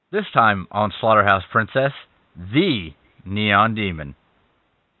This time on Slaughterhouse Princess, the Neon Demon.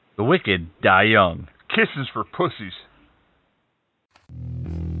 The wicked die young. Kisses for pussies.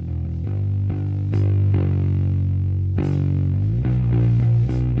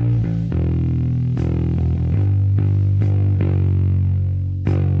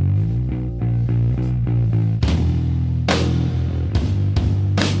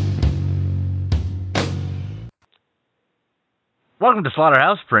 Welcome to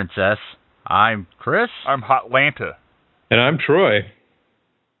Slaughterhouse Princess. I'm Chris. I'm Hotlanta. And I'm Troy.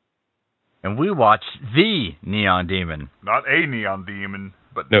 And we watched The Neon Demon. Not a neon demon,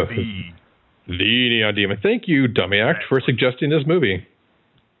 but No. the. The Neon Demon. Thank you, Dummy Act, for suggesting this movie.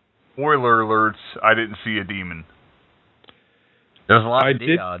 Spoiler alerts, I didn't see a demon. There's a lot I of did-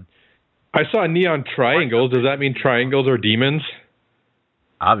 neon, I saw neon triangles. Does that mean triangles are demons?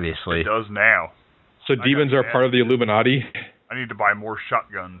 obviously. It does now. So demons are part of the Illuminati? I need to buy more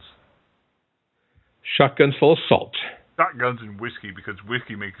shotguns. Shotguns full of salt. Shotguns and whiskey, because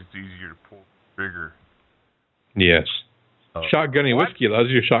whiskey makes it easier to pull the trigger. Yes. Oh. Shotgunning What? whiskey allows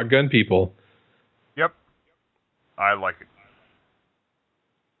you to shotgun people. Yep. I like it.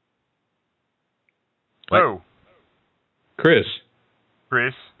 What? So, Chris,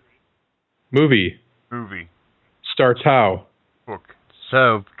 Chris, movie movie, starts how? book,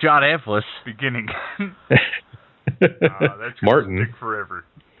 So, John Amplis beginning. That's gonna Martin. stick forever.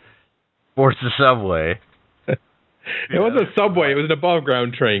 boards the subway. It wasn't a subway. It was an above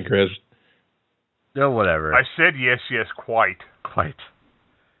ground train, Chris. No, whatever. I said yes, quite. Quite.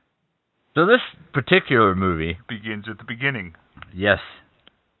 So this particular movie, Begins at the beginning, yes.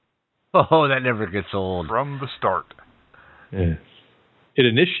 Oh, that never gets old. from the start. Yes. It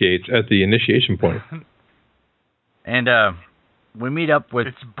initiates at the initiation point. And we meet up with...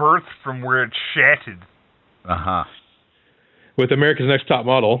 It's birth from where it shattered. Uh-huh. With America's Next Top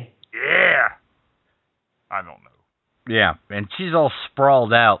Model. Yeah. I don't know. Yeah, and she's all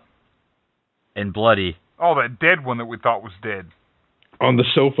sprawled out and bloody. Oh, that dead one that we thought was dead. On the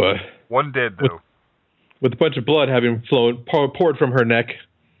sofa. One dead, though. With a bunch of blood having poured from her neck.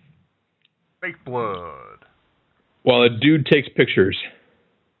 Fake blood. While a dude takes pictures.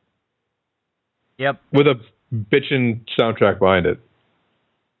 Yep. With a bitchin' soundtrack behind it.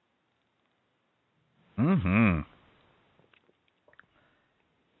 Mm-hmm.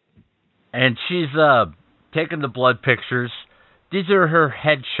 And she's taking the blood pictures. These are her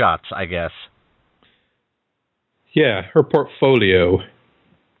headshots, I guess. Yeah, her portfolio.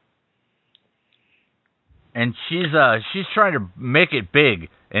 And she's trying to make it big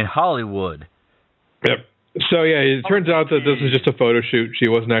in Hollywood. Yep. So yeah, it turns out that this is just a photo shoot. She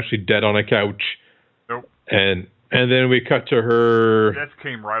wasn't actually dead on a couch. Nope. And then we cut to her. That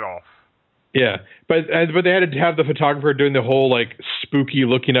came right off. Yeah, but they had to have the photographer doing the whole like spooky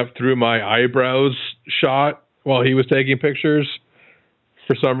looking up through my eyebrows shot while he was taking pictures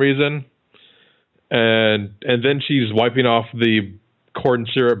for some reason. And then she's wiping off the corn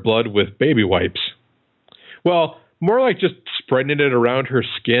syrup blood with baby wipes. Well, more like just spreading it around her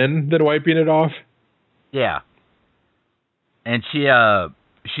skin than wiping it off. Yeah. And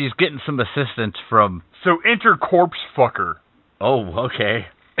she's getting some assistance from... So enter corpse fucker. Oh, okay.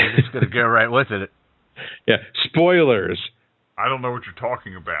 I'm just going to go right with it. Yeah, spoilers. I don't know what you're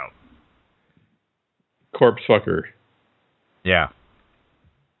talking about. Corpse fucker. Yeah.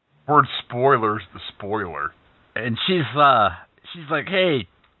 Word spoiler's the spoiler. And she's like, hey,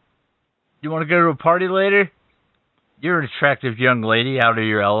 you want to go to a party later? You're an attractive young lady out of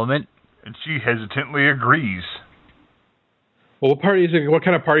your element. And she hesitantly agrees. Well, what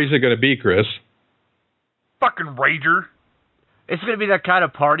kind of party is it going to be, Chris? Fucking rager. It's going to be that kind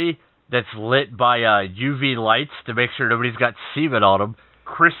of party that's lit by UV lights to make sure nobody's got semen on them.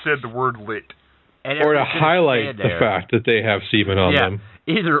 Chris said the word lit. And Or to everybody's gonna highlight stand the there. fact that they have semen on Yeah, them.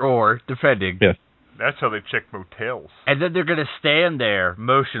 either or, depending. Yeah. That's how they check motels. And then they're going to stand there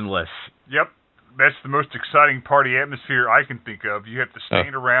motionless. Yep. That's the most exciting party atmosphere I can think of. You have to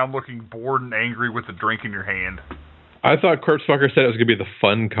stand around looking bored and angry with a drink in your hand. I thought Corpse Fucker said it was going to be the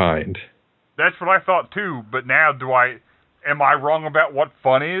fun kind. That's what I thought too, but now am I wrong about what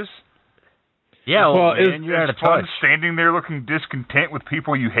fun is? Yeah, Well, man, you're out of It's fun touch. standing there looking discontent with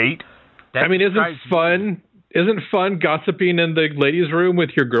people you hate. That I mean, isn't fun gossiping in the ladies' room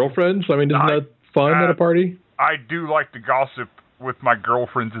with your girlfriends? I mean, isn't that fun at a party? I do like to gossip with my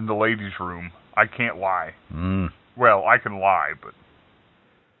girlfriends in the ladies' room. I can't lie. Mm. Well, I can lie, but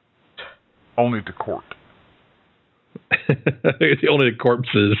only to court. It's only the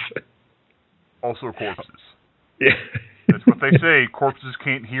corpses. Also corpses. Yeah. That's what they say. Corpses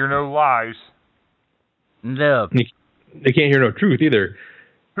can't hear no lies. No. They can't hear no truth either.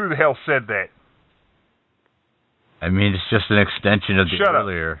 Who the hell said that? I mean, it's just an extension of the Shut up.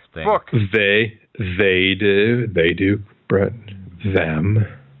 earlier thing. Look, They do, Brett, them.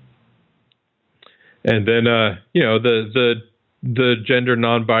 And then, the gender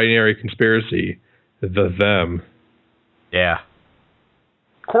non-binary conspiracy, the them. Yeah.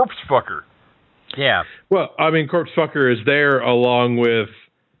 corpse fucker. Yeah. Well, I mean, corpse fucker is there along with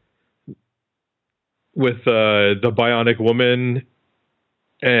the Bionic Woman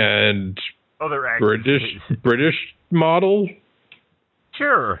and Other actress. British model.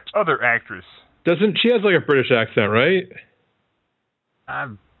 Sure. Other actress. Doesn't she has like a British accent, right?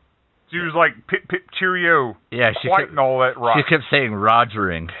 She was like pip pip cheerio. Yeah, she White kept, and all that rock. she kept saying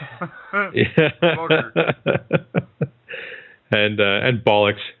Rogering. Bugger. and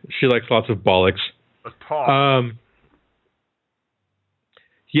bollocks. She likes lots of bollocks. A talk.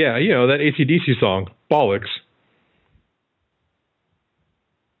 Yeah, you know that AC/DC song, bollocks.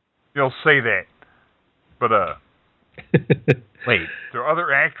 You'll say that, but Wait. the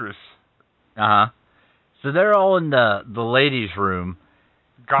other actress. Uh-huh. So they're all in the ladies' room.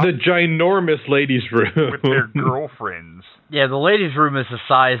 Got The ginormous ladies' room with their girlfriends. Yeah, the ladies' room is the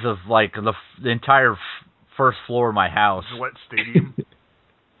size of like the entire first floor of my house. Gillette Stadium.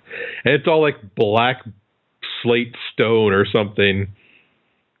 And it's all like black slate stone or something.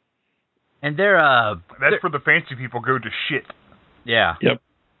 And they're That's where the fancy people go to shit. yeah. Yep.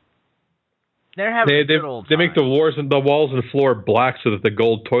 They're having a good old They make the time. walls and floor black so that the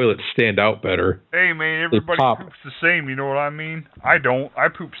gold toilets stand out better. Hey man, everybody pop. poops the same. You know what I mean? I don't. I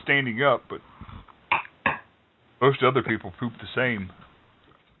poop standing up, but most other people poop the same.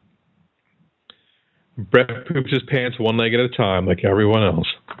 Brett poops his pants one leg at a time, like everyone else.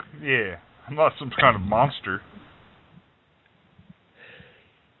 Yeah, I'm not some kind of monster.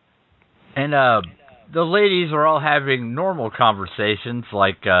 And the ladies are all having normal conversations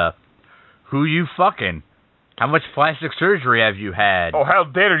like who you fucking? How much plastic surgery have you had? Oh, how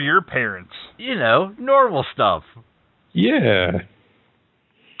dead are your parents? You know, normal stuff. Yeah.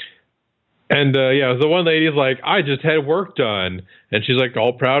 And the one lady's like, I just had work done, and she's like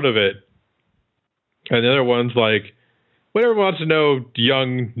all proud of it. And the other one's like, what everyone wants to know,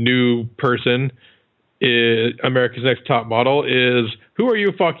 young new person, is America's Next Top Model, is who are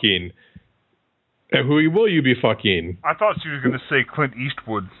you fucking? And who will you be fucking? I thought she was going to say Clint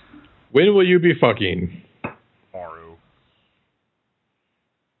Eastwood. When will you be fucking? Maru.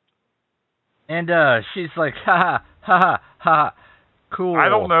 And she's like, ha ha ha, cool. I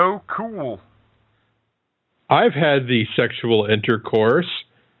don't know. Cool. I've had the sexual intercourse.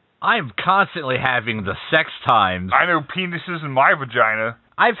 I'm constantly having the sex times. I know penises in my vagina.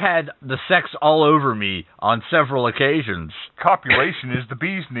 I've had the sex all over me on several occasions. Copulation is the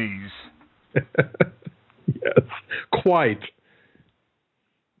bee's knees. Yes, quite.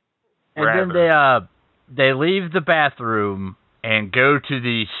 And then they leave the bathroom and go to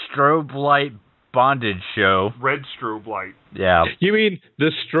the strobe light bondage show. Red strobe light. Yeah. You mean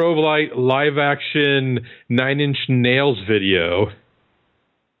the strobe light live action 9 Inch Nails video?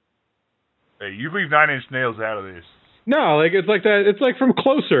 Hey, you leave 9 Inch Nails out of this. No, like it's like that. It's like from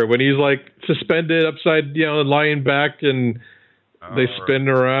Closer when he's like suspended upside, lying back and they spin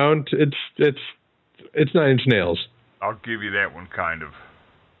around. It's 9 Inch Nails. I'll give you that one, kind of.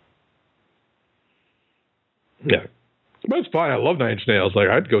 Yeah, but it's fine. I love 9 Inch Nails. Like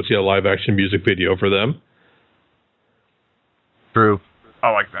I'd go see a live action music video for them. True. I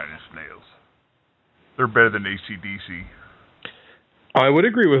like 9 Inch Nails. They're better than AC/DC. I would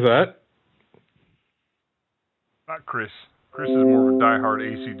agree with that. Not Chris. Chris is more of a diehard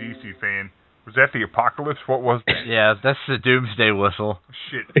AC/DC fan. Was that the Apocalypse? What was that? Yeah, that's the doomsday whistle.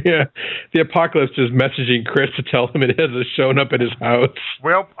 Shit. Yeah, the Apocalypse is messaging Chris to tell him it hasn't shown up at his house.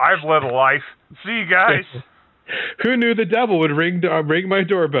 Well, I've led a life. See you guys. Who knew the devil would ring my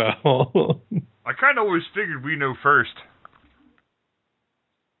doorbell? I kind of always figured we know first.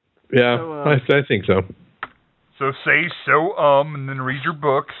 Yeah, So, I think so. So say and then read your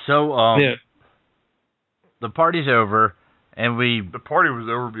book. So, Yeah. the party's over, and The party was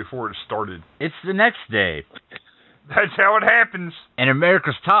over before it started. it's the next day, That's how it happens. and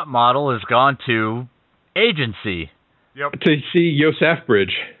America's Top Model has gone to agency. Yep. To see Yosef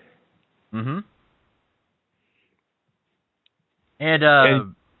Bridge. Mm-hmm.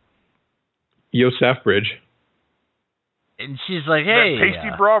 And Yosef Bridge. and she's like, hey. That pasty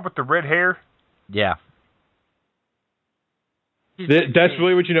broad with the red hair. Yeah. She's That's like, hey.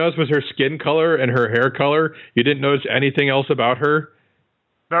 really what you noticed was her skin color and her hair color. You didn't notice anything else about her?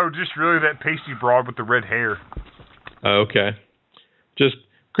 No, just really that pasty broad with the red hair. Okay. Just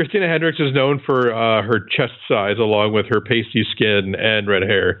Christina Hendricks is known for her chest size, along with her pasty skin and red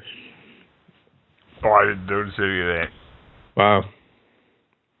hair. Oh, I didn't notice any of that. Wow.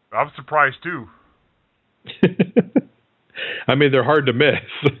 I'm surprised too. I mean, they're hard to miss.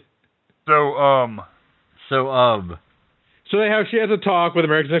 So, she has a talk with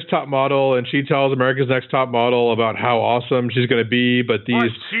America's Next Top Model, and she tells America's Next Top Model about how awesome she's going to be. But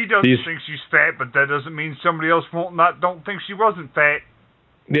she doesn't think she's fat, but that doesn't mean somebody else don't think she wasn't fat.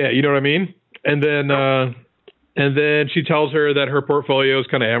 Yeah, you know what I mean. And then she tells her that her portfolio is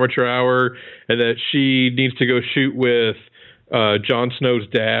kind of amateur hour, and that she needs to go shoot with Jon Snow's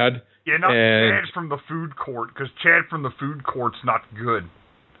dad. Yeah, not Chad from the food court, because Chad from the food court's not good.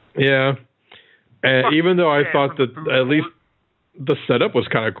 Yeah, and even though I thought that at least the setup was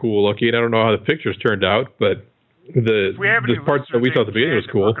kind of cool looking. I don't know how the pictures turned out, but the parts that we saw at the beginning was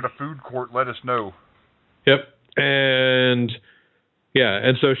cool. Work at a food court, let us know. Yep, and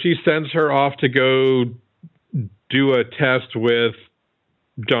so she sends her off to go do a test with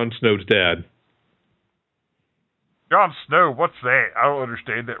Jon Snow's dad. Jon Snow, what's that? I don't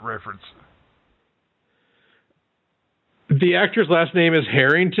understand that reference. The actor's last name is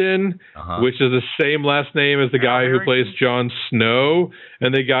Harrington, which is the same last name as the guy who plays Jon Snow,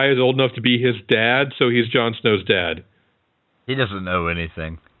 and the guy is old enough to be his dad, so he's Jon Snow's dad. He doesn't know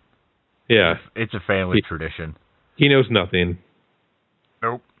anything. Yeah. It's a family tradition. He knows nothing.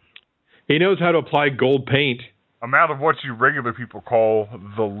 Nope. He knows how to apply gold paint. I'm out of what you regular people call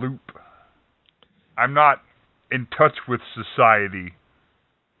the loop. I'm not in touch with society.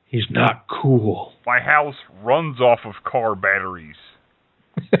 He's not cool. My house runs off of car batteries.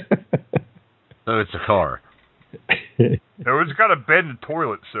 So it's a car. No, it's got a bed and a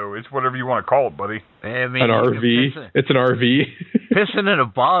toilet, so it's whatever you want to call it, buddy. I mean, an RV. It's an RV. Pissing in a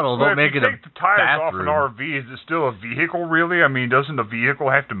bottle don't make it a bathroom. If you take the tires off an RV, is it still a vehicle, really? I mean, doesn't a vehicle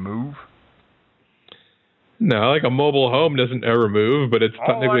have to move? No, like a mobile home doesn't ever move, but it's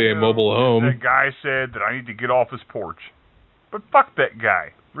technically a mobile home. That guy said that I need to get off his porch. But fuck that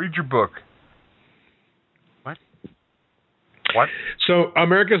guy. Read your book. What? So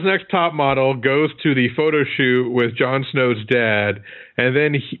America's Next Top Model goes to the photo shoot with Jon Snow's dad, and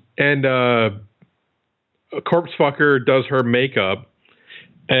then a corpse fucker does her makeup,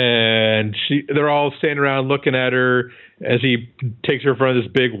 and they're all standing around looking at her as he takes her in front of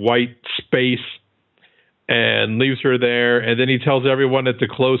this big white space and leaves her there, and then he tells everyone at the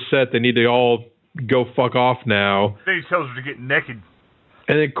closed set they need to all go fuck off now. Then he tells her to get naked.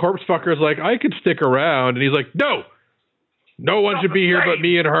 And then corpse fucker's like, I could stick around, and he's like, no one should be here but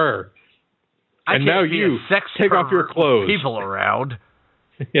me and her. And now you take off your clothes. People around.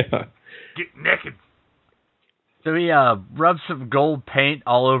 Yeah. Get naked. So he rubs some gold paint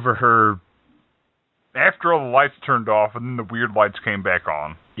all over her. After all the lights turned off, and then the weird lights came back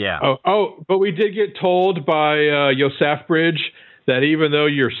on. Yeah. Oh, but we did get told by Yosef Bridge that even though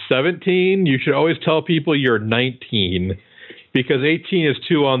you're 17, you should always tell people you're 19, because 18 is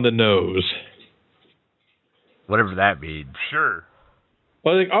too on the nose. Whatever that means. Sure.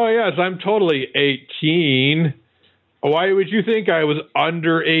 Well, like, oh yes, I'm totally 18. Why would you think I was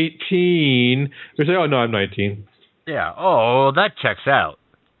under 18? We say, oh no, I'm 19. Yeah. Oh, that checks out.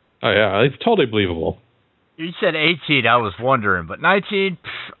 Oh yeah, it's totally believable. You said 18, I was wondering, but 19,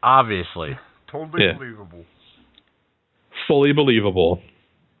 obviously. Totally believable. Fully believable.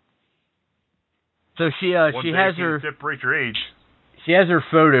 So she has her separate your age. She has her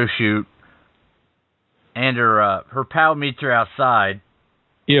photo shoot, and her pal meets her outside.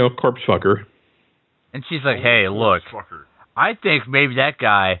 You know, corpse fucker. And she's like, "Hey, look, I think maybe that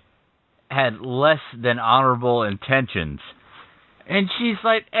guy had less than honorable intentions." And she's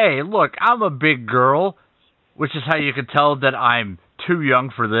like, "Hey, look, I'm a big girl," which is how you can tell that I'm too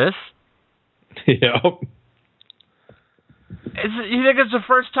young for this. Yeah. You think it's the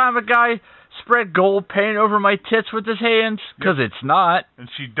first time a guy spread gold paint over my tits with his hands? Because it's not. And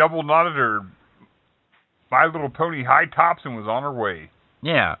she double knotted her My Little Pony high tops and was on her way.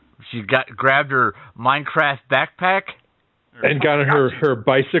 Yeah. She grabbed her Minecraft backpack. And got on her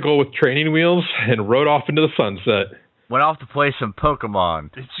bicycle with training wheels and rode off into the sunset. Went off to play some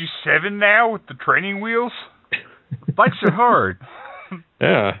Pokemon. Is she 7 now with the training wheels? Bikes are hard.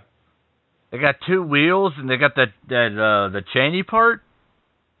 Yeah. They got 2 wheels and they got the chainy part.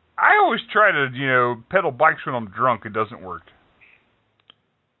 I always try to, pedal bikes when I'm drunk. It doesn't work.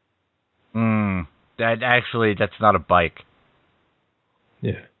 That's not a bike.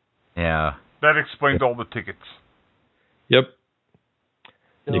 Yeah. Yeah. That explains all the tickets. Yep.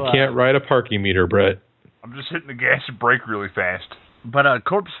 So, you can't ride a parking meter, Brett. I'm just hitting the gas and brake really fast. But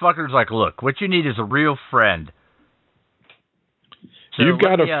corpse fucker's like, look, what you need is a real friend. So You've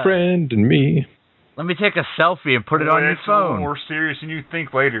got a friend in me. Let me take a selfie and put it on your It's a little phone. more serious than you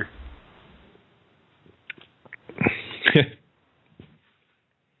think later.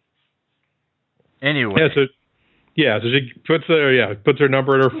 Anyway. So she puts her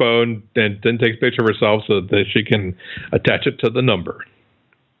number in her phone and then takes a picture of herself so that she can attach it to the number.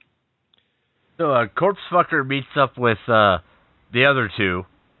 So Corpse Fucker meets up with the other two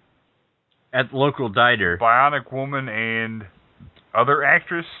at the local diner. Bionic Woman and other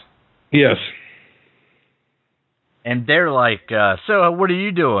actress? Yes. And they're like, so what are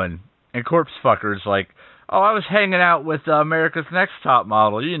you doing? And Corpse Fucker's like, oh, I was hanging out with America's Next Top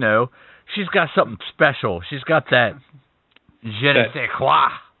Model, you know. She's got something special. She's got that je ne sais quoi.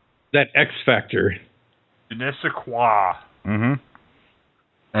 That X factor. Je ne sais quoi. Mm-hmm.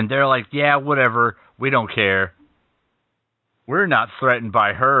 And they're like, yeah, whatever. We don't care. We're not threatened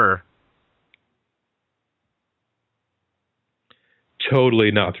by her.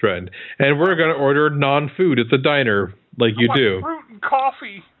 Totally not threatened. And we're going to order non-food at the diner like you do. Fruit and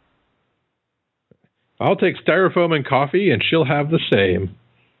coffee. I'll take styrofoam and coffee and she'll have the same.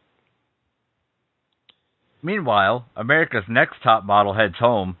 Meanwhile, America's Next Top Model heads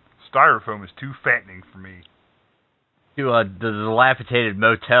home. Styrofoam is too fattening for me. To the dilapidated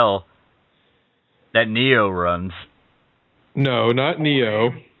motel that Neo runs. No, not Neo.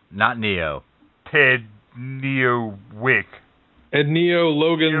 Not Neo. Ted Neo Wick. And Neo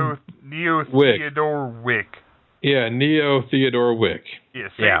Logan Neo Wick. Theodore Wick. Yeah, Neo Theodore Wick. Yeah,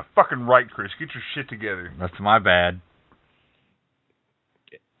 say it fucking right, Chris. Get your shit together. That's my bad.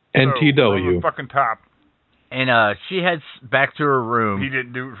 NTW. So, the fucking top. And she heads back to her room. He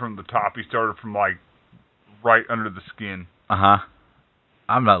didn't do it from the top. He started from, like, right under the skin. Uh-huh.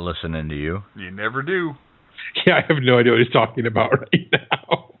 I'm not listening to you. You never do. Yeah, I have no idea what he's talking about right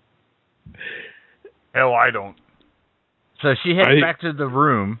now. Hell, I don't. So she heads back to the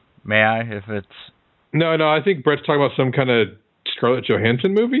room. May I, if it's... No, I think Brett's talking about some kind of Scarlett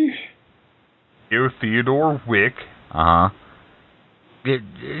Johansson movie. Neo Theodore Wick. Uh-huh.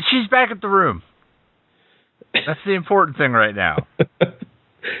 She's back at the room. That's the important thing right now. Yes,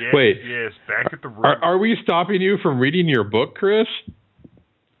 Wait. Yes, back at the room. Are we stopping you from reading your book, Chris?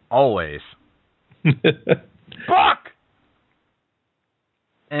 Always. Fuck!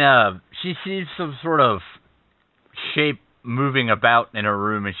 And she sees some sort of shape moving about in her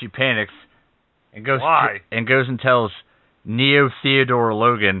room, and she panics and goes and tells Neo Theodore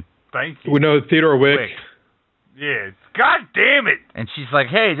Logan. Thank you. We know Theodore Wick. Yeah. God damn it! And she's like,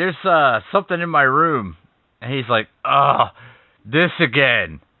 hey, there's something in my room. And he's like, this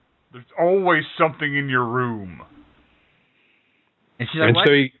again. There's always something in your room. And she's like, what?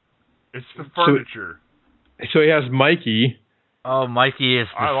 It's the furniture. So he has Mikey. Oh, Mikey is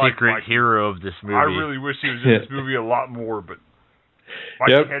the secret hero of this movie. I really wish he was in this movie a lot more, but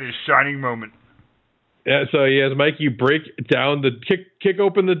Mikey had his shining moment. Yeah, so he has Mikey break down kick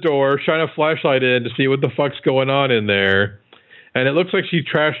open the door, shine a flashlight in to see what the fuck's going on in there. And it looks like she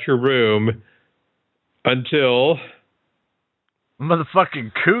trashed her room until...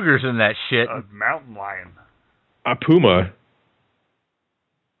 Motherfucking cougars in that shit. A mountain lion. A puma.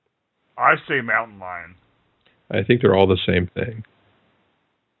 I say mountain lion. I think they're all the same thing.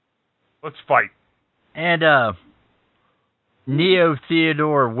 Let's fight. And Neo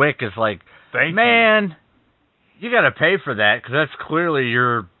Theodore Wick is like, man, you got to pay for that because that's clearly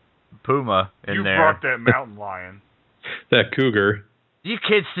your puma in there. You brought that mountain lion. That cougar. You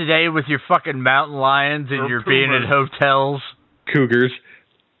kids today with your fucking mountain lions and your being at hotels. Cougars.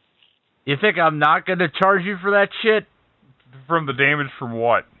 You think I'm not going to charge you for that shit? From the damage from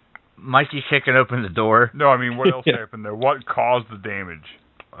what? Mikey kicking open the door. No, I mean, what else happened there? What caused the damage?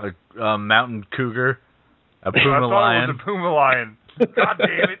 A mountain cougar. A puma lion. I thought it was a puma lion. God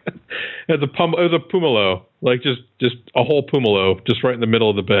damn it. It was a pumelo. Like, just a whole pumelo, just right in the middle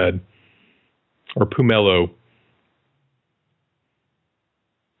of the bed. Or pumelo.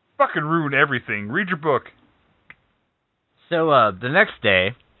 Fucking ruin everything. Read your book. So, the next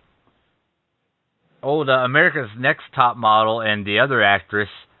day, old America's Next Top Model and the other actress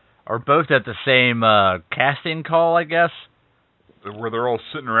are both at the same casting call, I guess. Where they're all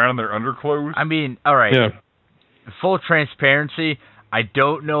sitting around in their underclothes? I mean, all right. Yeah. Full transparency, I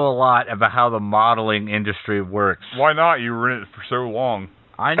don't know a lot about how the modeling industry works. Why not? You were in it for so long.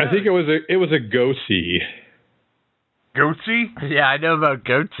 I know. I think it was a go-see. Goatsy? Yeah, I know about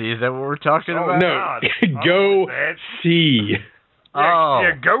Goatsy. Is that what we're talking about? No, go-see.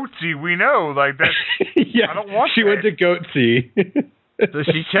 Yeah, Goatsy, we know. Like, that's... Yeah, I don't want she that. went to Goatsy. So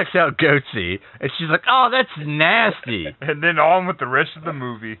she checks out Goatsy, and she's like, oh, that's nasty. And then on with the rest of the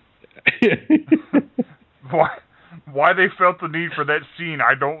movie. Why they felt the need for that scene,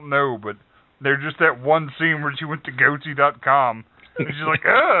 I don't know, but there's just that one scene where she went to Goatee.com, and she's like,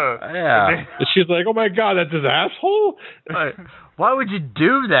 ugh. Yeah. And she's like, oh my god, that's his asshole? Why would you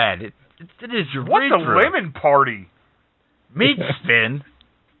do that? It is your What's a lemon party? Meat spin.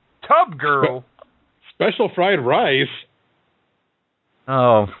 Tub girl. Special fried rice.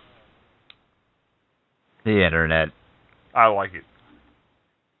 Oh. The internet. I like it.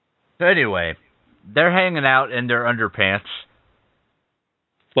 So anyway, they're hanging out in their underpants.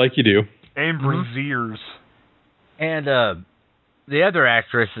 Like you do. And braziers. And the other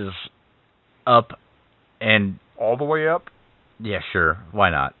actress is up and... All the way up? Yeah, sure. Why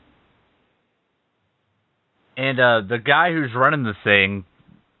not? And the guy who's running the thing,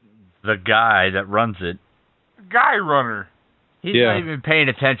 the guy that runs it... Guy runner. He's not even paying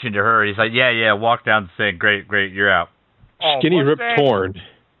attention to her. He's like, yeah, walk down the thing. Great, you're out. Skinny ripped torn.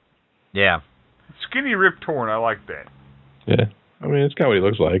 Yeah. Skinny ripped torn. I like that. Yeah. I mean, it's kind of what he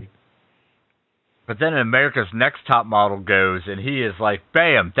looks like. But then America's Next Top Model goes, and he is like,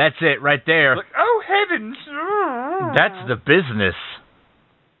 bam, that's it right there. Like, oh, heavens. That's the business,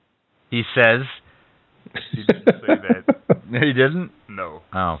 he says. He didn't say that. He didn't? No.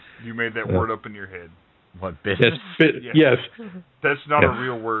 Oh. You made that word up in your head. What, business? Yes. That's not a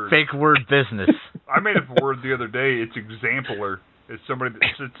real word. Fake word business. I made up a word the other day. It's exemplar. It's somebody that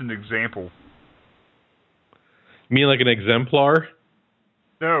sets an example. You mean like an exemplar?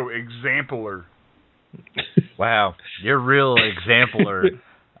 No, exemplar. Wow. You're a real exemplar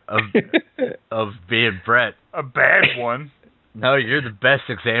of being Brett. A bad one. No, you're the best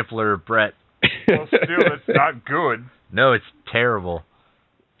exemplar of Brett. Well, still, it's not good. No, it's terrible.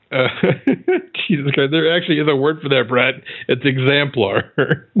 Jesus Christ, there actually is a word for that, Brett. It's exemplar.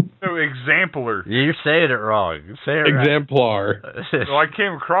 No, exemplar. You're saying it wrong. Say it exemplar. right. Well, I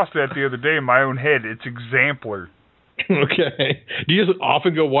came across that the other day in my own head. It's exemplar. Okay. Do you just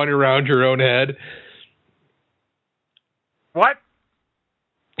often go wandering around your own head? What?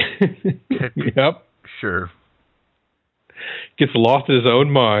 Yep. Sure. Gets lost in his own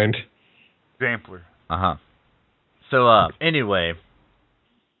mind. Exemplar. Uh-huh. So, anyway,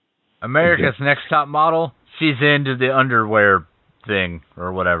 America's Next Top Model, she's into the underwear thing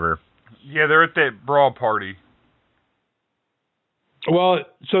or whatever. Yeah, they're at that bra party. Well,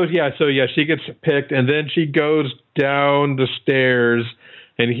 so she gets picked, and then she goes down the stairs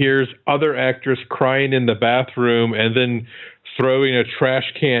and hears other actress crying in the bathroom and then throwing a trash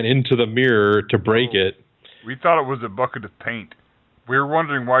can into the mirror to break it. We thought it was a bucket of paint. We were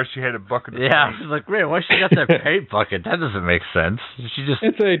wondering why she had a bucket of paint. Yeah, I was like, wait, why she got that paint bucket? That doesn't make sense.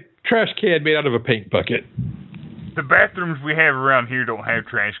 It's a trash can made out of a paint bucket. The bathrooms we have around here don't have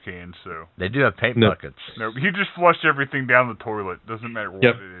trash cans, so... They do have paint buckets. No, you just flush everything down the toilet. Doesn't matter what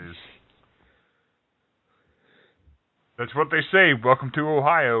it is. That's what they say. Welcome to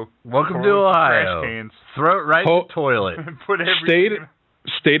Ohio. Welcome to Ohio. Trash cans. Throw it right in the toilet. Put everything...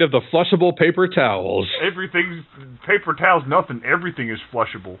 State of the flushable paper towels. Everything... Paper towels, nothing. Everything is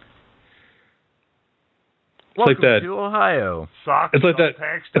flushable. Welcome like that, to Ohio. Socks, it's like that.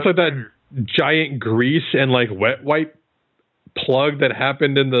 It's like that giant grease and like wet wipe plug that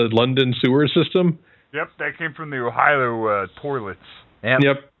happened in the London sewer system. Yep, that came from the Ohio toilets.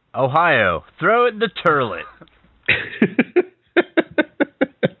 Yep. Ohio. Throw it in the turlet.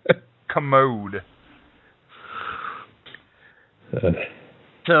 Commode.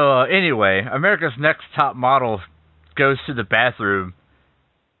 So anyway, America's Next Top Model goes to the bathroom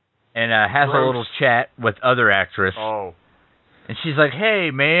and has a little chat with other actress. Oh. And she's like,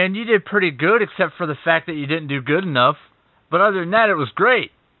 hey, man, you did pretty good except for the fact that you didn't do good enough. But other than that, it was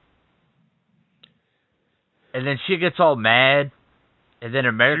great. And then she gets all mad. And then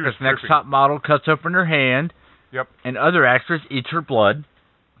America's Next Top Model cuts open her hand. Yep. And other actress eats her blood.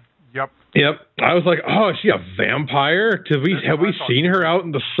 Yep. I was like, oh, is she a vampire? Have we seen her out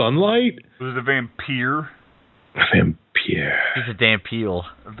in the sunlight? Was it a vampire? A vampire. She's a damn peel.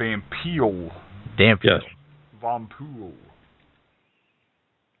 A vampire. Damn peel. Yes. Vampire.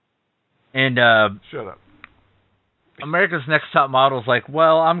 And shut up. America's Next Top Model's like,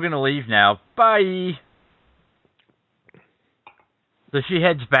 well, I'm going to leave now. Bye. So she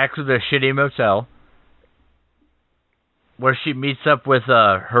heads back to the shitty motel where she meets up with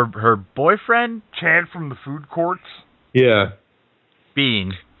her boyfriend? Chad from the food courts? Yeah.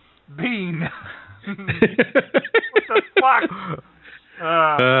 Bean. What the fuck?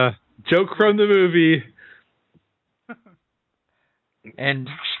 Joke from the movie. And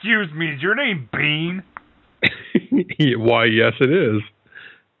excuse me, is your name Bean? Why, yes, it is.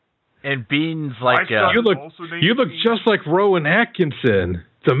 And Bean's like, you look just like Rowan Atkinson.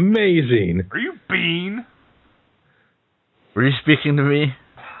 It's amazing. Are you Bean? Were you speaking to me?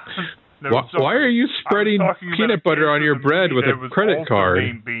 No, why are you spreading peanut butter on your bread with a credit card?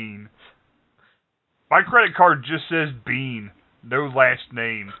 Named Bean. My credit card just says Bean, no last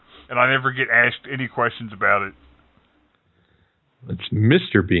name, and I never get asked any questions about it. It's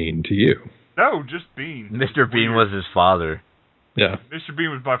Mr. Bean to you. No, just Bean. Mr. Bean was his father. Yeah. Mr.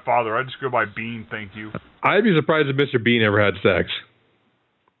 Bean was my father. I just go by Bean, thank you. I'd be surprised if Mr. Bean ever had sex.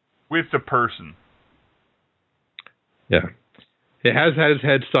 With the person. Yeah. It has had his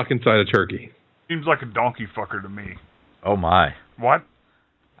head stuck inside a turkey. Seems like a donkey fucker to me. Oh my. What?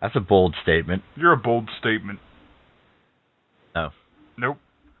 That's a bold statement. You're a bold statement. No. Nope.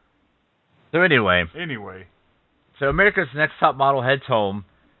 So anyway. So America's Next Top Model heads home,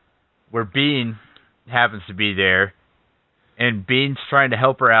 where Bean happens to be there, and Bean's trying to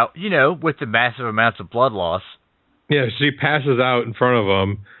help her out, with the massive amounts of blood loss. Yeah, she passes out in front of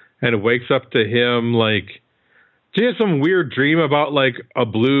him, and it wakes up to him, she has some weird dream about, the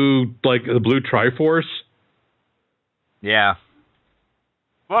blue Triforce. Yeah.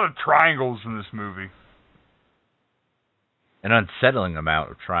 A lot of triangles in this movie. An unsettling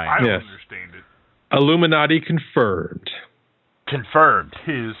amount of triangles. I don't understand it. Illuminati confirmed. Confirmed.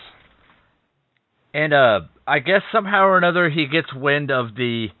 His. And I guess somehow or another he gets wind of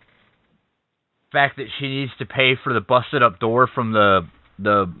the fact that she needs to pay for the busted up door from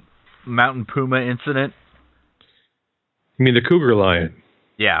the Mountain Puma incident. You mean the Cougar Lion?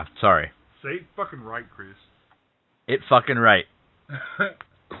 Yeah, sorry. Say it fucking right, Chris. It fucking right.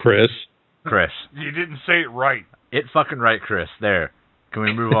 Chris. You didn't say it right. It fucking right, Chris. There. Can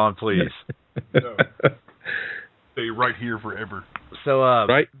we move on, please? No. Stay right here forever. So,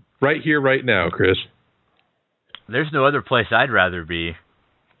 Right here, right now, Chris. There's no other place I'd rather be.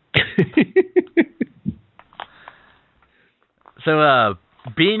 So,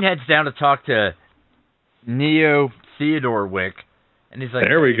 Bean heads down to talk to Neo Theodore Wick, and he's like,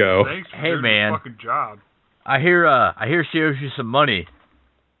 "There we go. Thanks for hey doing man, your fucking job. I hear she owes you some money."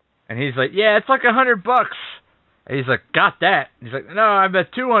 And he's like, "Yeah, it's like $100." And he's like, "Got that?" And he's like, "No, I'm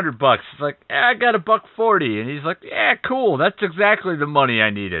at $200." He's like, "Yeah, I got $140." And he's like, "Yeah, cool. That's exactly the money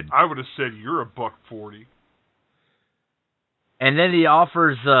I needed." I would have said you're $140. And then he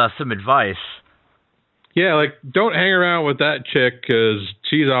offers some advice. Yeah, don't hang around with that chick because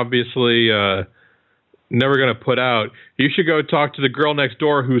she's obviously never going to put out. You should go talk to the girl next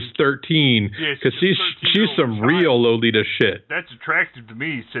door who's 13 because she's some real Lolita shit. That's attractive to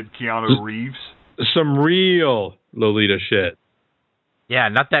me, said Keanu Reeves. Some real Lolita shit. Yeah,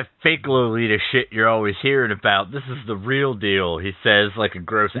 not that fake Lolita shit you're always hearing about. This is the real deal, he says, like a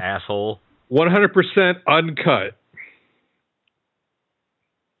gross asshole. 100% uncut.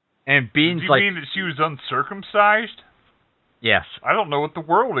 And Bean's Do you mean that she was uncircumcised? Yes. I don't know what the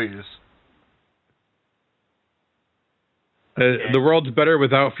world is. The world's better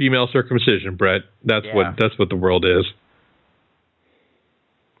without female circumcision, Brett. That's what the world is.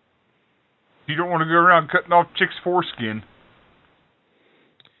 You don't want to go around cutting off chicks' foreskin.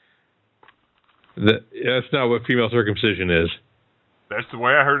 That's not what female circumcision is. That's the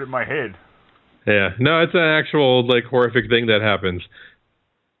way I heard it in my head. Yeah. No, it's an actual, horrific thing that happens.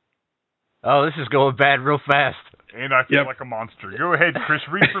 Oh, this is going bad real fast. And I feel like a monster. Go ahead, Chris.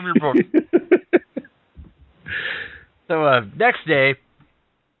 Read from your book. So, next day,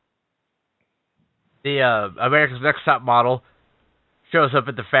 the America's Next Top Model shows up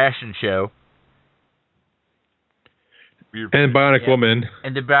at the fashion show. And Bionic Woman.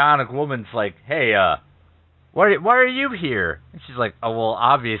 And the Bionic Woman's like, "Hey, why are you here?" And she's like, "Oh, well,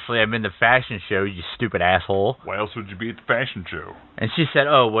 obviously I'm in the fashion show, you stupid asshole." Why else would you be at the fashion show? And she said,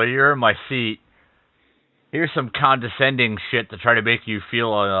 "Oh, well, you're in my seat. Here's some condescending shit to try to make you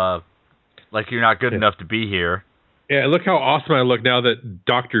feel like you're not good enough to be here." Yeah, look how awesome I look now that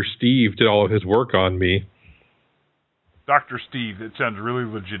Dr. Steve did all of his work on me. Dr. Steve, that sounds really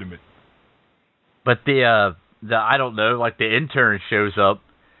legitimate. But the I don't know, the intern shows up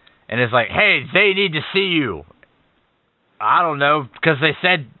and is like, "Hey, they need to see you." I don't know, because they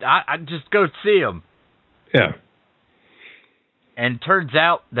said I just go see them. Yeah. And turns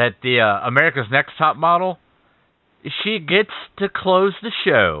out that the America's Next Top Model, she gets to close the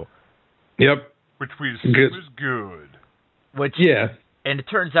show. Yep. Which we assume is good. And it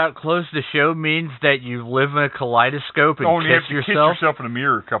turns out close the show means that you live in a kaleidoscope and you have kiss to yourself. Kiss yourself in a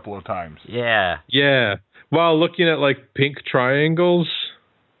mirror a couple of times. Yeah. Yeah. While looking at pink triangles.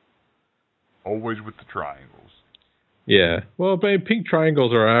 Always with the triangles. Yeah. Well, pink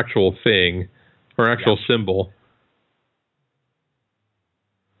triangles are an actual thing, or actual symbol.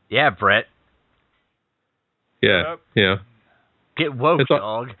 Yeah, Brett. Yeah. Yep. Yeah. Get woke,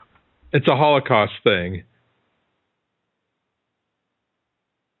 dog. It's a Holocaust thing.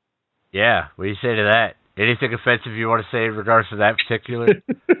 Yeah, what do you say to that? Anything offensive you want to say in regards to that particular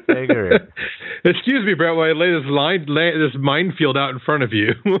thing? Or? Excuse me, Brett, while I lay this minefield out in front of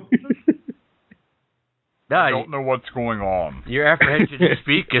you. No, I don't know what's going on. Your apprehension to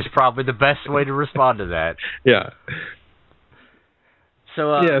speak is probably the best way to respond to that. Yeah.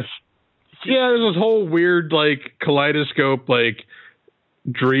 So, yes. Yeah, there's this whole weird, like, kaleidoscope, like,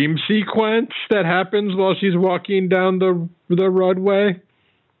 dream sequence that happens while she's walking down the roadway.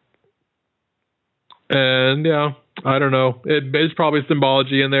 And, yeah, I don't know. It's probably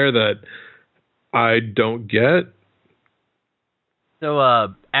symbology in there that I don't get. So,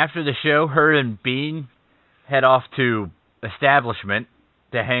 after the show, her and Bean head off to Establishment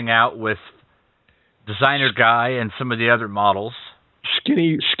to hang out with Designer Guy and some of the other models.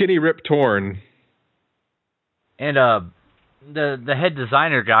 Skinny Rip Torn. And, the head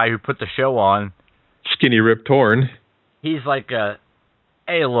designer guy who put the show on. Skinny Rip Torn. He's like,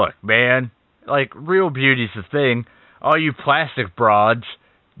 hey, look, man. Like, real beauty's the thing. All you plastic broads,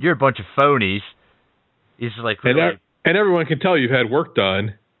 you're a bunch of phonies. He's like, really? And everyone can tell you've had work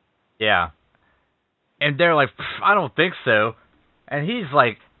done. Yeah. And they're like, I don't think so. And he's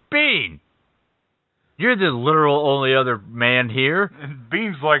like, Bean, you're the literal only other man here. And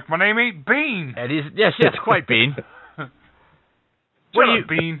Bean's like, my name ain't Bean. And he's, yes, quite Bean.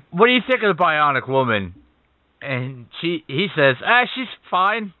 Bean. What do you think of the Bionic Woman? And he says, she's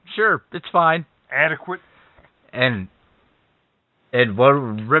fine. Sure, it's fine. Adequate. And what,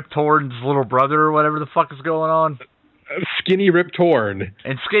 Rip Torn's little brother or whatever the fuck is going on? Skinny Rip Torn.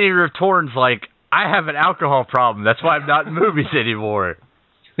 And Skinny Rip Torn's like, I have an alcohol problem. That's why I'm not in movies anymore.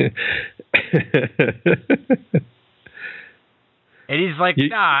 And he's like,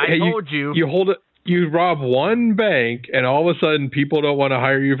 I told you. You rob one bank, and all of a sudden, people don't want to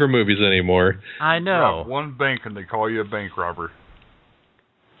hire you for movies anymore. I know. Rob one bank, and they call you a bank robber.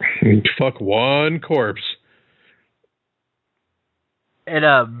 Fuck one corpse.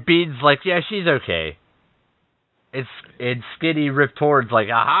 And Bean's like, yeah, she's okay. And Skinny Rip Torn's like,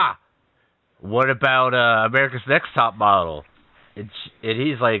 aha. What about America's Next Top Model? And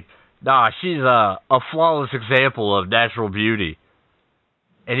he's like, nah, she's a flawless example of natural beauty.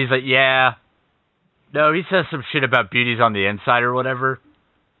 And he's like, yeah. No, he says some shit about beauties on the inside or whatever.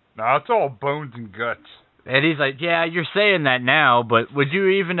 Nah, it's all bones and guts. And he's like, yeah, you're saying that now, but would you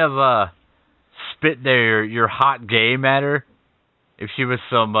even have spit your hot game at her if she was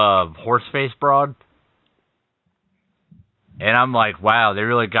some horse face broad? And I'm like, wow, they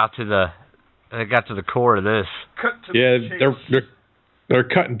really got to the core of this. Cut to the chase. They're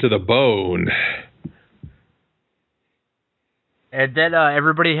cutting to the bone. And then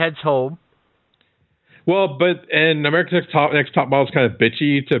everybody heads home. Well, and America's Next Top Model is kind of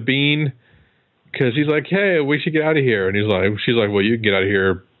bitchy to Bean because he's like, "Hey, we should get out of here," and she's like, "Well, you can get out of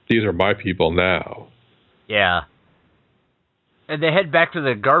here. These are my people now." Yeah. And they head back to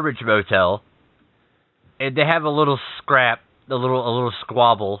the garbage motel, and they have a little scrap, a little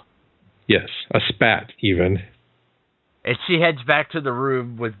squabble. Yes, a spat even. And she heads back to the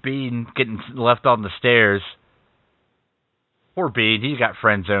room with Bean getting left on the stairs. Poor Bean, he got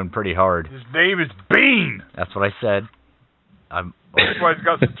friend zoned pretty hard. His name is Bean. That's what I said. That's why he's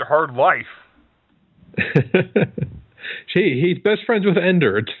got such a hard life. He's best friends with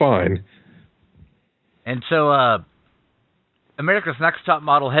Ender. It's fine. And so, America's Next Top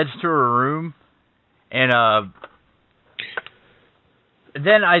Model heads to her room, and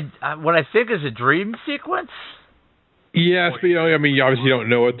then what I think is a dream sequence. Yes, but you obviously don't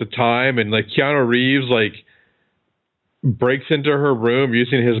know at the time, and like Keanu Reeves, breaks into her room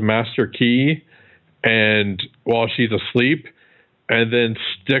using his master key, and while she's asleep, and then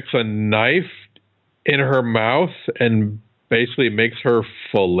sticks a knife in her mouth and basically makes her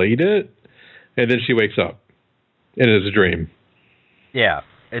fillet it, and then she wakes up, and it is a dream. Yeah.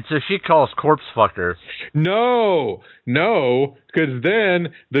 And so she calls corpse fucker. No, because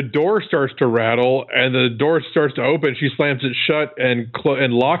then the door starts to rattle, and the door starts to open. She slams it shut and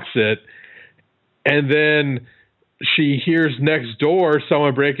locks it, and then she hears next door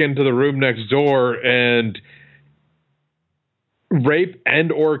someone break into the room next door and rape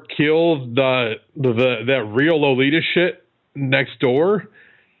and or kill that real Lolita shit next door,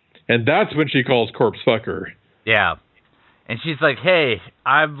 and that's when she calls corpse fucker. Yeah. And she's like, hey,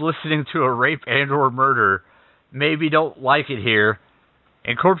 I'm listening to a rape and or murder. Maybe don't like it here.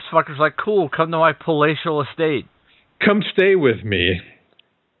 And corpse fucker's like, cool, come to my palatial estate. Come stay with me.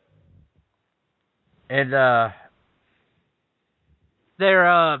 And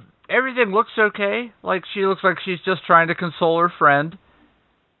everything looks okay. Like she looks like she's just trying to console her friend.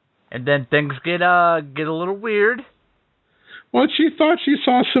 And then things get a little weird. Well, she thought she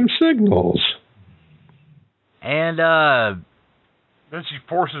saw some signals. And, Then she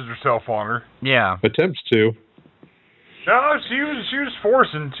forces herself on her. yeah. Attempts to. No, she was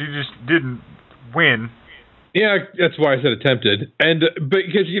forcing. She just didn't win. Yeah, that's why I said attempted. And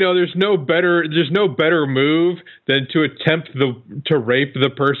because there's no better move than to attempt to rape the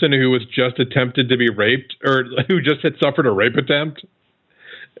person who was just attempted to be raped or who just had suffered a rape attempt.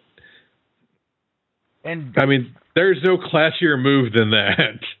 And I mean, there's no classier move than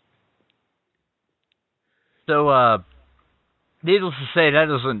that. so, needless to say, that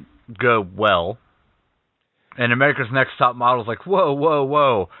doesn't go well. And America's Next Top Model's like, whoa, whoa,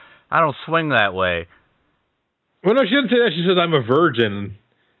 whoa, I don't swing that way. Well, no, she didn't say that. She says I'm a virgin.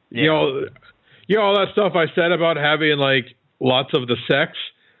 Yeah. All that stuff I said about having like lots of the sex.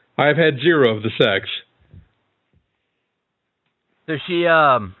 I've had zero of the sex. So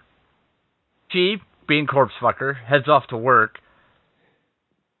she being corpse fucker, heads off to work.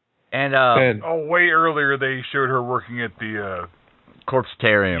 And way earlier they showed her working at the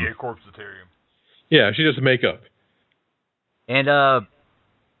Corpsetarium. Yeah, Corpsetarium. Yeah, she does makeup. And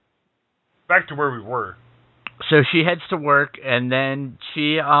back to where we were. So she heads to work, and then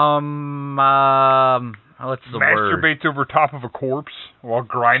she what's the word? Masturbates over top of a corpse while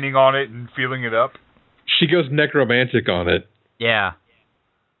grinding on it and feeling it up. She goes necromantic on it. Yeah.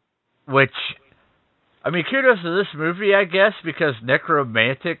 Which, I mean, kudos to this movie, I guess, because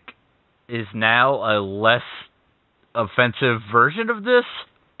necromantic is now a less offensive version of this.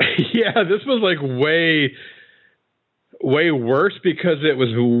 Yeah, this was like way worse because it was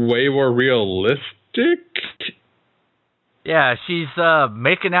way more realistic. Yeah, she's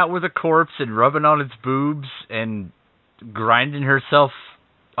making out with a corpse and rubbing on its boobs and grinding herself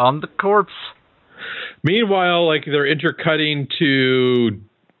on the corpse. Meanwhile, like they're intercutting to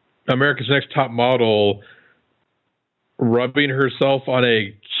America's Next Top Model rubbing herself on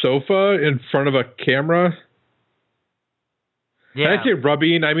a sofa in front of a camera. Yeah. When I say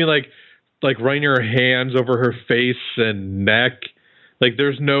rubbing, I mean like running her hands over her face and neck. Like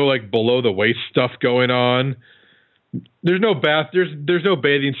there's no like below the waist stuff going on. There's no there's no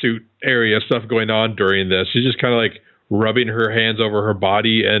bathing suit area stuff going on during this. She's just kind of like rubbing her hands over her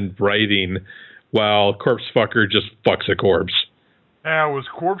body and writhing while corpse fucker just fucks a corpse. Now, was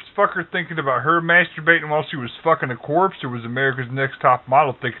corpse fucker thinking about her masturbating while she was fucking a corpse, or was America's Next Top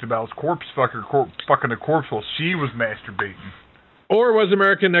Model thinking about corpse fucker fucking a corpse while she was masturbating? Or was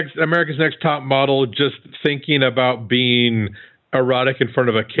America's Next Top Model just thinking about being erotic in front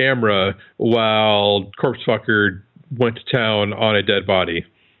of a camera while corpse fucker went to town on a dead body?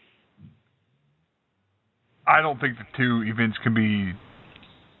 I don't think the two events can be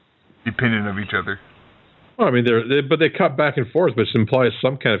dependent of each other. Well, I mean, but they cut back and forth, which implies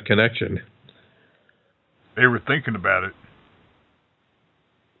some kind of connection. They were thinking about it.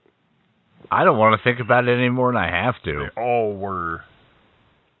 I don't want to think about it anymore than I have to. They all were.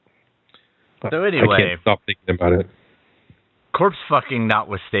 So anyway, I can't stop thinking about it. Corpse fucking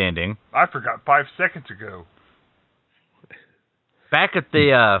notwithstanding, I forgot 5 seconds ago. back at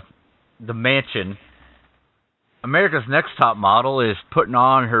the mansion, America's Next Top Model is putting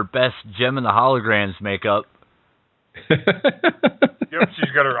on her best Gem and the Holograms makeup. Yep,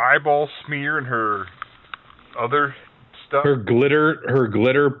 she's got her eyeball smear and her other stuff. Her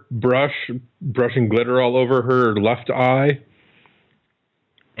glitter brushing glitter all over her left eye.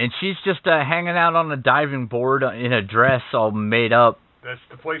 And she's just hanging out on a diving board in a dress all made up. That's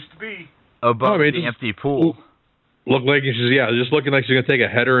the place to be. Above the empty pool. Just looking like she's going to take a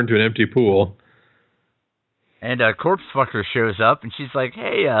header into an empty pool. And Corpse Fucker shows up, and she's like,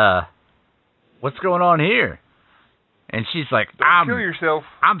 hey, what's going on here? And she's like, Don't kill yourself.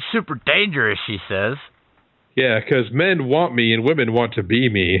 I'm super dangerous, she says. Yeah, because men want me and women want to be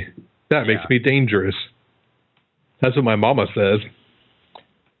me. That makes me dangerous. That's what my mama says.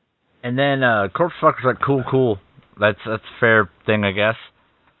 And then Corpse Fucker's like, cool. That's a fair thing, I guess.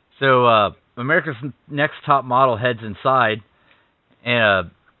 So America's Next Top Model heads inside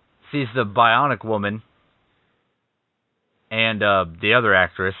and sees the Bionic Woman and the other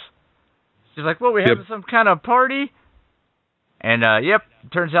actress. She's like, well, we having some kind of party? And,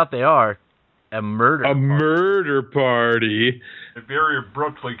 turns out they are. A murder party. They very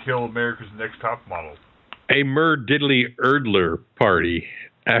abruptly kill America's Next Top Model. A diddly erdler party,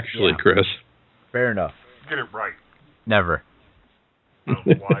 actually, Chris. Fair enough. Get it right. Never. I don't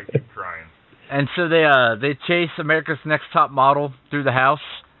know why I keep trying. And so they chase America's Next Top Model through the house.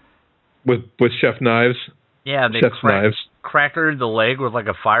 With chef knives? Yeah, they crack her in the leg with like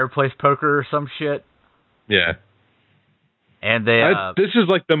a fireplace poker or some shit. Yeah. And they this is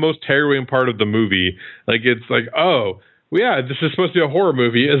like the most harrowing part of the movie. Like, it's like, oh, Well, yeah, this is supposed to be a horror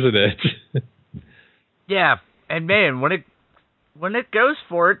movie, isn't it? Yeah, and man, when it goes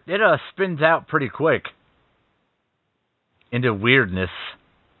for it, it spins out pretty quick into weirdness.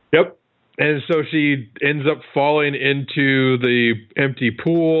 Yep. And so she ends up falling into the empty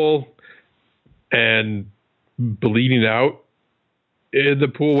pool and bleeding out in the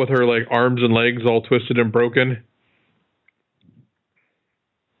pool with her like arms and legs all twisted and broken.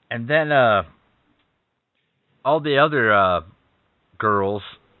 And then all the other girls,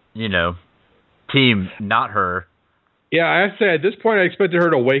 team, not her. Yeah, I have to say, at this point, I expected her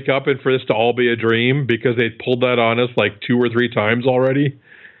to wake up and for this to all be a dream because they pulled that on us like 2 or 3 times already.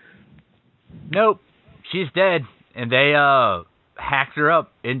 Nope, she's dead, and they hacked her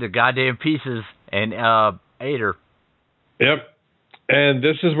up into goddamn pieces and ate her. Yep. And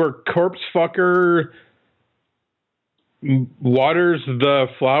this is where Corpse Fucker waters the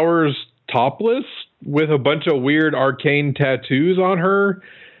flowers topless with a bunch of weird arcane tattoos on her,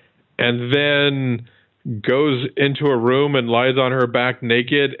 and then goes into a room and lies on her back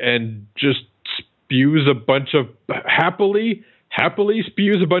naked and just spews a bunch of happily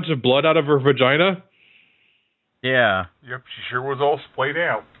spews a bunch of blood out of her vagina. Yeah. Yep, she sure was all splayed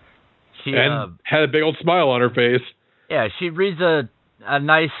out. She had a big old smile on her face. Yeah, she reads a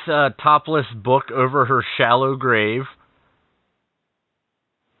nice topless book over her shallow grave.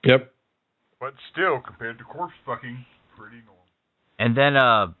 Yep. But still, compared to corpse fucking, pretty normal. And then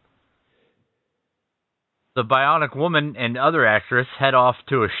the Bionic Woman and other actress head off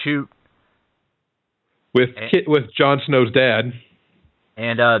to a shoot with Jon Snow's dad.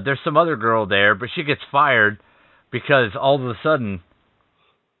 And there's some other girl there, but she gets fired because all of a sudden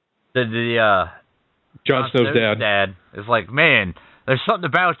the Jon Snow's dad is like, man, there's something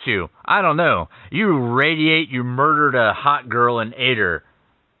about you. I don't know. You radiate. You murdered a hot girl and ate her.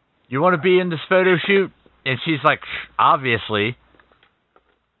 You want to be in this photo shoot? And she's like, obviously.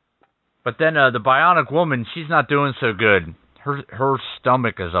 But then the Bionic Woman, she's not doing so good. Her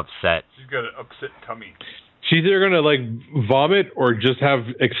stomach is upset. She's got an upset tummy. She's either going to, like, vomit or just have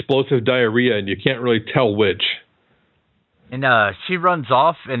explosive diarrhea, and you can't really tell which. And she runs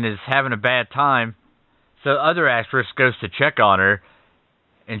off and is having a bad time. So the other actress goes to check on her,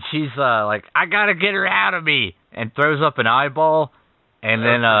 and she's like, I got to get her out of me, and throws up an eyeball, and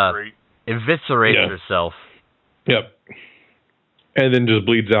then eviscerates herself. Yep. And then just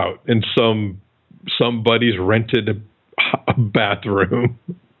bleeds out in somebody's rented bathroom.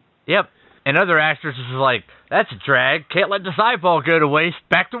 Yep. And other actresses is like, that's a drag. Can't let this eyeball go to waste.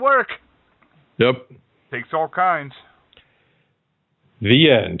 Back to work. Yep. Takes all kinds.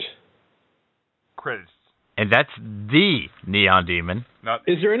 The end. Credits. And that's the Neon Demon.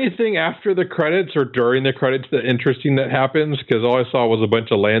 Is there anything after the credits or during the credits that interesting that happens? Because all I saw was a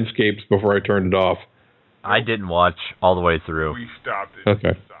bunch of landscapes before I turned it off. I didn't watch all the way through. We stopped it.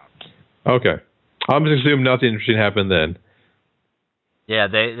 Okay. Okay. I'm just assuming nothing interesting happened then. Yeah,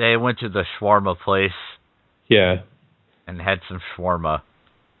 they went to the shawarma place. Yeah. And had some shawarma.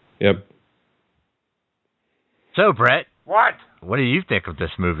 Yep. So, Brett. What? What do you think of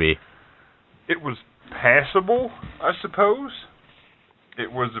this movie? It was passable, I suppose.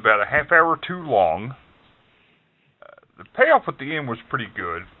 It was about a half hour too long. The payoff at the end was pretty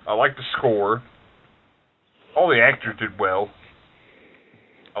good. I liked the score. All the actors did well.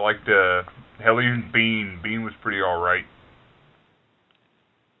 I liked hell, even Bean. Bean was pretty all right.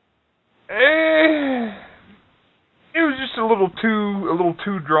 It was just a little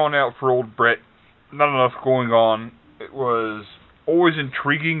too drawn out for old Brett. Not enough going on. It was always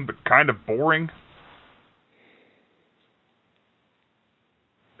intriguing, but kind of boring.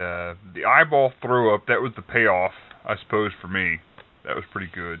 The eyeball throw up, that was the payoff, I suppose, for me. That was pretty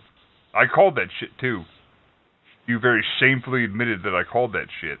good. I called that shit, too. You very shamefully admitted that I called that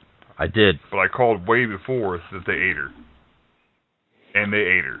shit. I did. But I called way before that they ate her. And they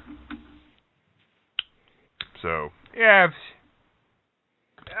ate her. So, yeah,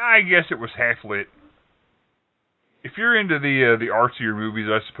 I guess it was half lit. If you're into the artsier movies,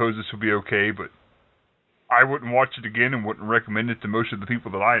 I suppose this will be okay, but I wouldn't watch it again and wouldn't recommend it to most of the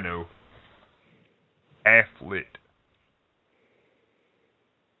people that I know. Half lit.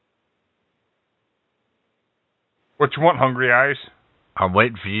 What you want, Hungry Eyes? I'm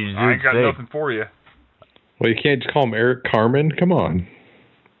waiting for you to do I ain't got nothing for you. Well, you can't just call him Eric Carmen? Come on.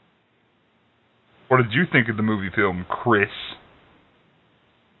 What did you think of the movie film, Chris?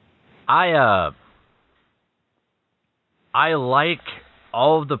 I like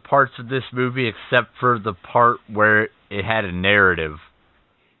all of the parts of this movie except for the part where it had a narrative.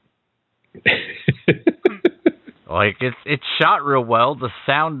 Like it's shot real well. The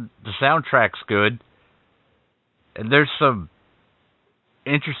soundtrack's good. And there's some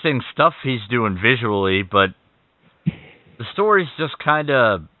interesting stuff he's doing visually, but the story's just kind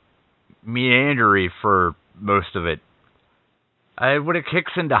of meandery for most of it. When it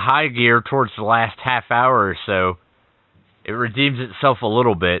kicks into high gear towards the last half hour or so, it redeems itself a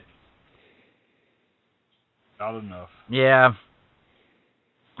little bit. Not enough. Yeah.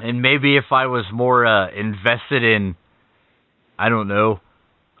 And maybe if I was more invested in, I don't know,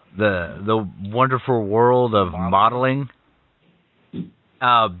 the wonderful world of modeling.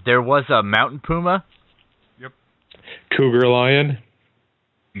 There was a mountain puma. Yep. Cougar lion.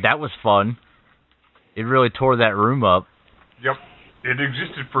 That was fun. It really tore that room up. Yep. It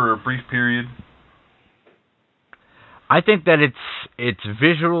existed for a brief period. I think that it's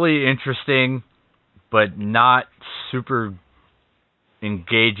visually interesting, but not super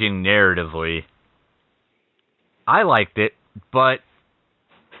engaging narratively. I liked it, but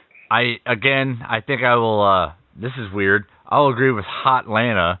I think I will, this is weird, I'll agree with Hot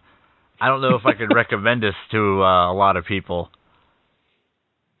Lana. I don't know if I could recommend this to a lot of people.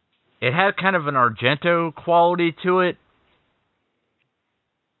 It had kind of an Argento quality to it,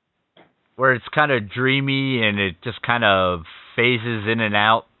 where it's kind of dreamy and it just kind of phases in and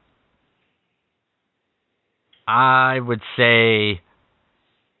out. I would say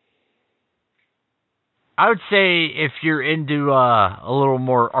if you're into a little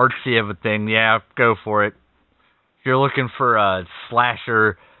more artsy of a thing, yeah, go for it. If you're looking for a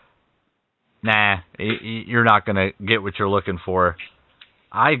slasher, nah, you're not going to get what you're looking for.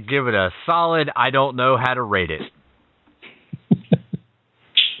 I give it a solid, I don't know how to rate it.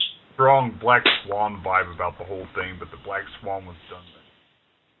 Strong Black Swan vibe about the whole thing, but the Black Swan was done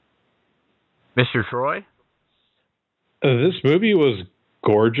then. Mr. Troy? This movie was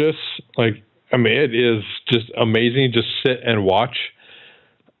gorgeous. Like, I mean, it is just amazing. Just sit and watch.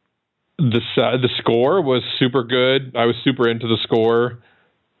 The score was super good. I was super into the score.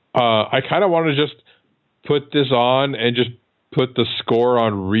 I kind of want to just put this on and just put the score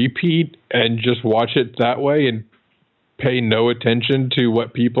on repeat and just watch it that way and pay no attention to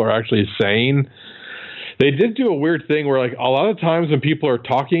what people are actually saying. They did do a weird thing where, like, a lot of times when people are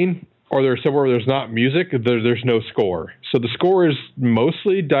talking or there's somewhere where there's not music, there's no score. So the score is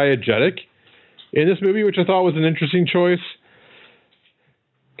mostly diegetic in this movie, which I thought was an interesting choice.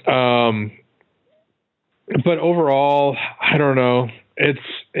 But overall, I don't know. It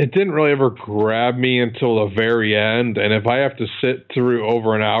didn't really ever grab me until the very end. And if I have to sit through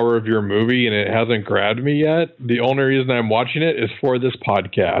over an hour of your movie and it hasn't grabbed me yet, the only reason I'm watching it is for this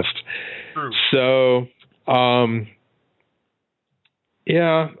podcast. True. So,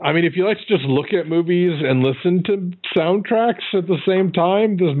 yeah, I mean, if you like to just look at movies and listen to soundtracks at the same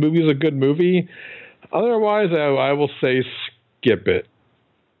time, this movie is a good movie. Otherwise, I will say skip it.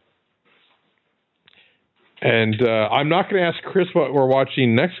 And I'm not going to ask Chris what we're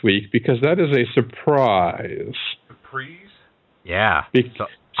watching next week because that is a surprise. Surprise? Yeah.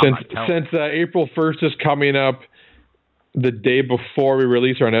 Since April 1st is coming up, the day before we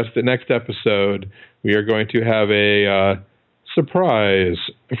release our next episode, we are going to have a surprise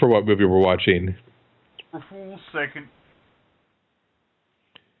for what movie we're watching. For full second.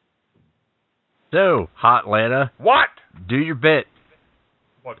 So, Hot Lana. What? Do your bit.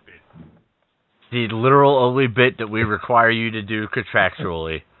 What bit? The literal only bit that we require you to do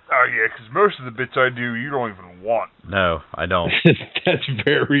contractually. Oh, yeah, because most of the bits I do, you don't even want. No, I don't. That's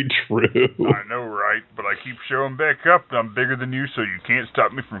very true. I know, right? But I keep showing back up that I'm bigger than you, so you can't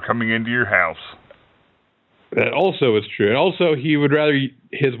stop me from coming into your house. That also is true. And also, he would rather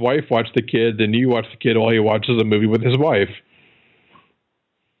his wife watch the kid than you watch the kid while he watches a movie with his wife.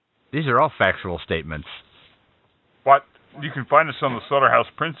 These are all factual statements. What? You can find us on the Slaughterhouse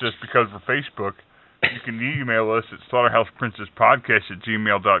Princess because we're Facebook. You can email us at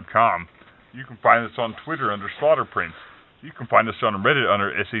slaughterhouseprincesspodcast@gmail.com. You can find us on Twitter under SlaughterPrince. You can find us on Reddit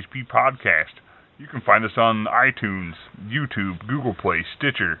under SHP Podcast. You can find us on iTunes, YouTube, Google Play,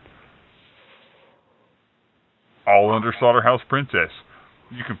 Stitcher. All under Slaughterhouse Princess.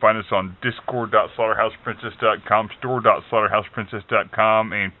 You can find us on discord.slaughterhouseprincess.com,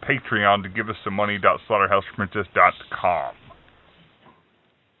 store.slaughterhouseprincess.com, and Patreon to give us some money.slaughterhouseprincess.com.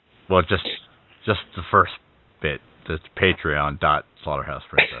 Well, just the first bit. That's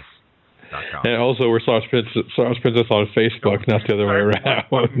patreon.slaughterhouseprincess.com. And also, we're Slaughterhouse Princess on Facebook, not the other way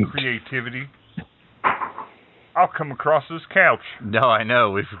around. Creativity. I'll come across this couch. No, I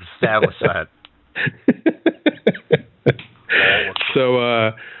know. We've established that. So,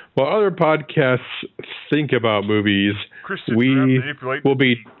 while other podcasts think about movies, we'll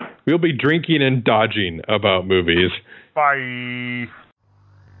be drinking and dodging about movies. Bye.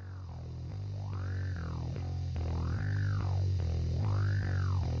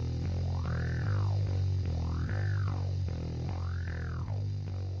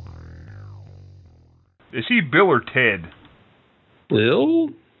 Is he Bill or Ted? Bill?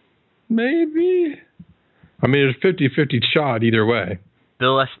 Maybe? I mean, it's 50-50 shot either way.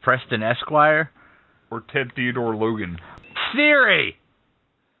 Bill S. Preston Esquire? Or Ted Theodore Logan? Siri!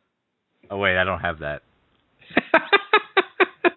 Oh, wait, I don't have that.